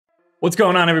What's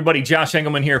going on, everybody? Josh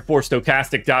Engleman here for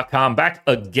Stokastic.com, back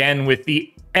again with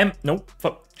the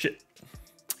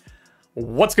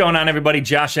What's going on, everybody?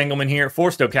 Josh Engleman here for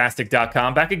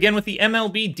Stokastic.com, back again with the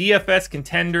MLB DFS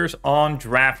contenders on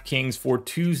DraftKings for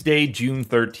Tuesday, June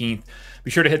 13th.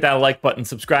 Be sure to hit that like button,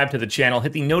 subscribe to the channel,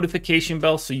 hit the notification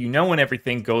bell so you know when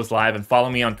everything goes live, and follow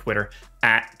me on Twitter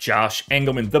at Josh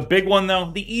Engleman. The big one,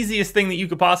 though, the easiest thing that you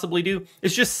could possibly do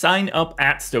is just sign up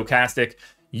at Stokastic.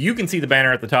 You can see the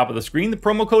banner at the top of the screen. The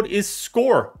promo code is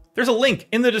SCORE. There's a link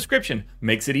in the description.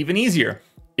 Makes it even easier.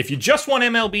 If you just want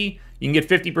MLB, you can get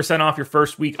 50% off your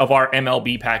first week of our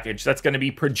MLB package. That's going to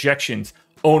be projections,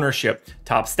 ownership,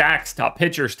 top stacks, top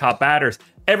pitchers, top batters,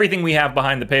 everything we have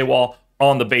behind the paywall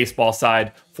on the baseball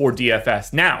side for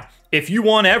DFS. Now, if you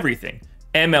want everything,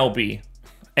 MLB,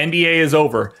 NBA is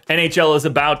over, NHL is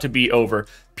about to be over,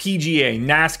 PGA,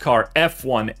 NASCAR,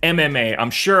 F1, MMA,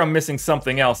 I'm sure I'm missing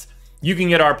something else. You can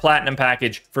get our platinum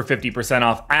package for 50%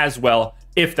 off as well,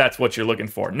 if that's what you're looking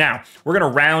for. Now, we're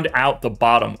going to round out the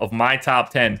bottom of my top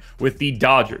 10 with the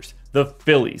Dodgers, the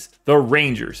Phillies, the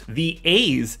Rangers, the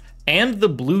A's, and the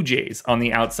Blue Jays on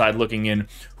the outside looking in.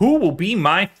 Who will be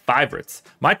my favorites?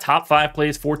 My top 5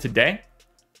 plays for today?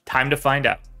 Time to find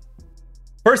out.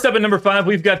 First up at number 5,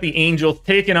 we've got the Angels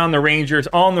taking on the Rangers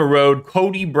on the road.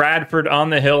 Cody Bradford on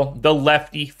the hill, the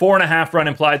lefty. 4.5 run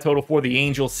implied total for the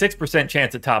Angels. 6%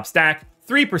 chance at top stack,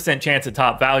 3% chance at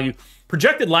top value.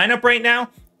 Projected lineup right now,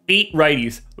 8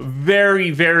 righties. Very,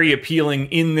 very appealing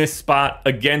in this spot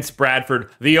against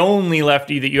Bradford. The only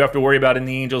lefty that you have to worry about in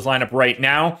the Angels lineup right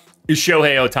now is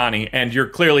Shohei Ohtani, and you're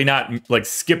clearly not like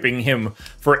skipping him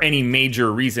for any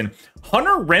major reason.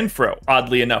 Hunter Renfroe,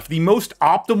 oddly enough, the most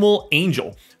optimal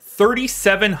Angel,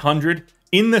 3,700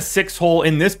 in the 6 hole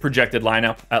in this projected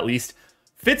lineup, at least.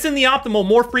 Fits in the optimal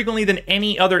more frequently than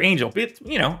any other Angel. But,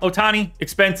 you know, Ohtani,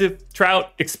 expensive.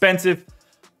 Trout, expensive.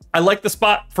 I like the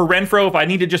spot for Renfroe if I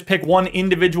need to just pick one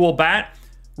individual bat.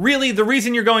 Really, the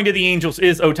reason you're going to the Angels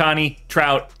is Ohtani,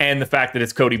 Trout, and the fact that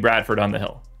it's Cody Bradford on the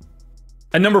hill.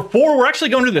 At number 4, we're actually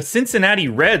going to the Cincinnati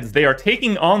Reds. They are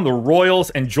taking on the Royals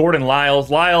and Jordan Lyles.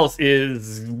 Lyles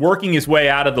is working his way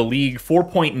out of the league.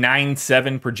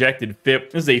 4.97 projected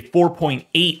FIP. This is a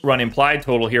 4.8 run implied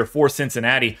total here for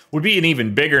Cincinnati. Would be an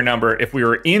even bigger number if we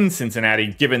were in Cincinnati,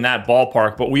 given that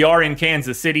ballpark. But we are in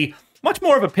Kansas City. Much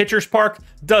more of a pitcher's park.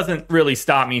 Doesn't really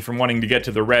stop me from wanting to get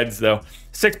to the Reds, though.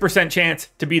 6% chance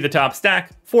to be the top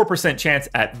stack. 4% chance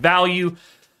at value.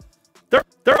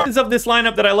 There are of this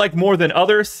lineup that I like more than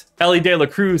others. Elly De La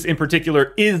Cruz, in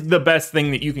particular, is the best thing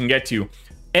that you can get to.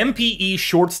 MPE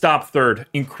shortstop third,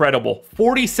 incredible.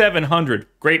 4,700,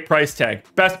 great price tag.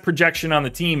 Best projection on the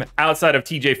team outside of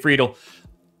TJ Friedl.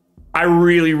 I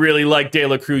really, really like De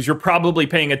La Cruz. You're probably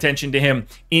paying attention to him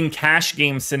in cash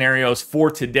game scenarios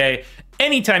for today.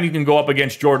 Anytime you can go up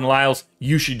against Jordan Lyles,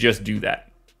 you should just do that.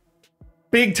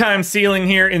 Big time ceiling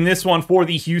here in this one for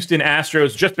the Houston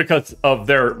Astros just because of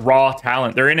their raw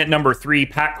talent. They're in at number 3,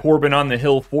 Pat Corbin on the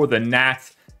hill for the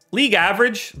Nats. League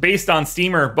average based on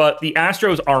Steamer, but the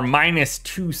Astros are minus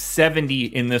 270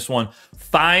 in this one.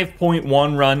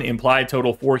 5.1 run implied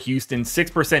total for Houston.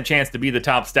 6% chance to be the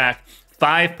top stack.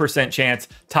 5% chance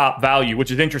top value, which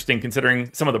is interesting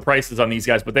considering some of the prices on these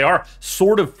guys, but they are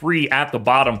sort of free at the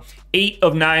bottom. 8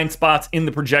 of 9 spots in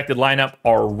the projected lineup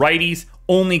are righties.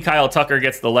 Only Kyle Tucker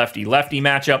gets the lefty-lefty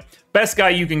matchup. Best guy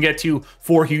you can get to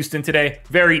for Houston today,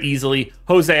 very easily,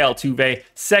 Jose Altuve,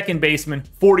 second baseman,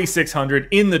 4,600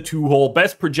 in the 2-hole.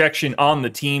 Best projection on the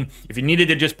team. If you needed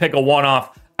to just pick a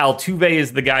one-off, Altuve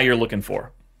is the guy you're looking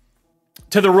for.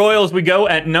 To the Royals we go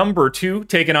at number 2,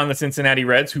 taking on the Cincinnati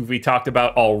Reds, who we talked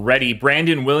about already.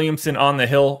 Brandon Williamson on the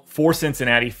hill for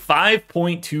Cincinnati.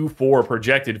 5.24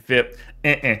 projected FIP.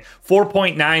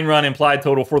 4.9 run implied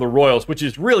total for the Royals, which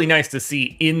is really nice to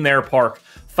see in their park.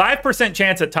 5%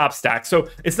 chance at top stack, so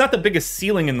it's not the biggest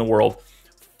ceiling in the world.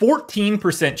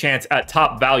 14% chance at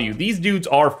top value. These dudes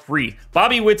are free.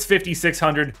 Bobby Witt's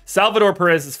 5,600. Salvador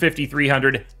Perez is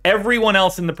 5,300. Everyone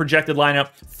else in the projected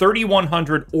lineup,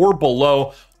 3,100 or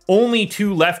below. Only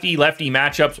 2 lefty-lefty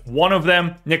matchups. One of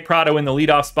them, Nick Pratto in the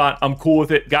leadoff spot. I'm cool with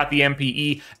it. Got the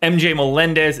MPE. MJ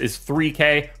Melendez is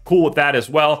 3K. Cool with that as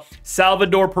well.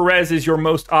 Salvador Perez is your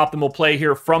most optimal play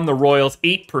here from the Royals,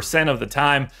 8% of the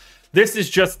time. This is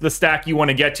just the stack you want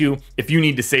to get to if you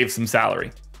need to save some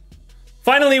salary.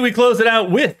 Finally, we close it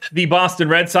out with the Boston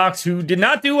Red Sox, who did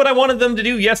not do what I wanted them to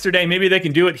do yesterday. Maybe they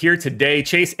can do it here today.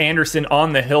 Chase Anderson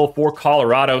on the hill for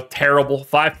Colorado. Terrible.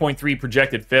 5.3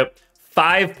 projected FIP.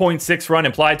 5.6 run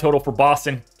implied total for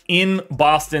Boston. in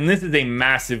Boston. This is a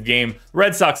massive game.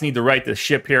 Red Sox need to right the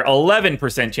ship here.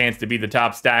 11% chance to be the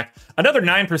top stack. Another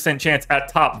 9% chance at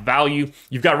top value.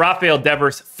 You've got Rafael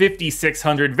Devers,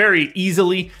 5,600. Very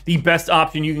easily the best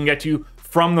option you can get to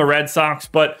from the Red Sox.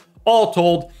 But all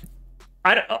told,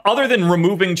 other than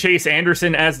removing Chase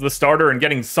Anderson as the starter and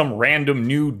getting some random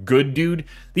new good dude,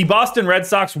 the Boston Red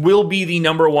Sox will be the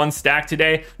 #1 stack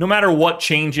today, no matter what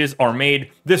changes are made.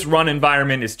 This run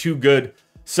environment is too good.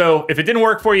 So if it didn't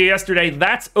work for you yesterday,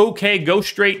 that's okay. Go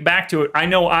straight back to it. I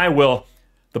know I will.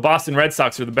 The Boston Red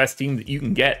Sox are the best team that you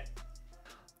can get.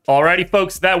 Alrighty,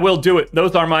 folks, that will do it.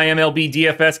 Those are my MLB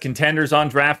DFS contenders on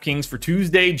DraftKings for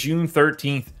Tuesday, June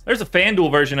 13th. There's a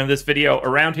FanDuel version of this video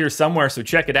around here somewhere, so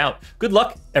check it out. Good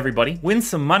luck, everybody. Win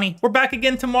some money. We're back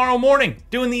again tomorrow morning,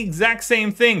 doing the exact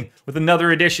same thing with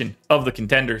another edition of the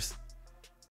Contenders.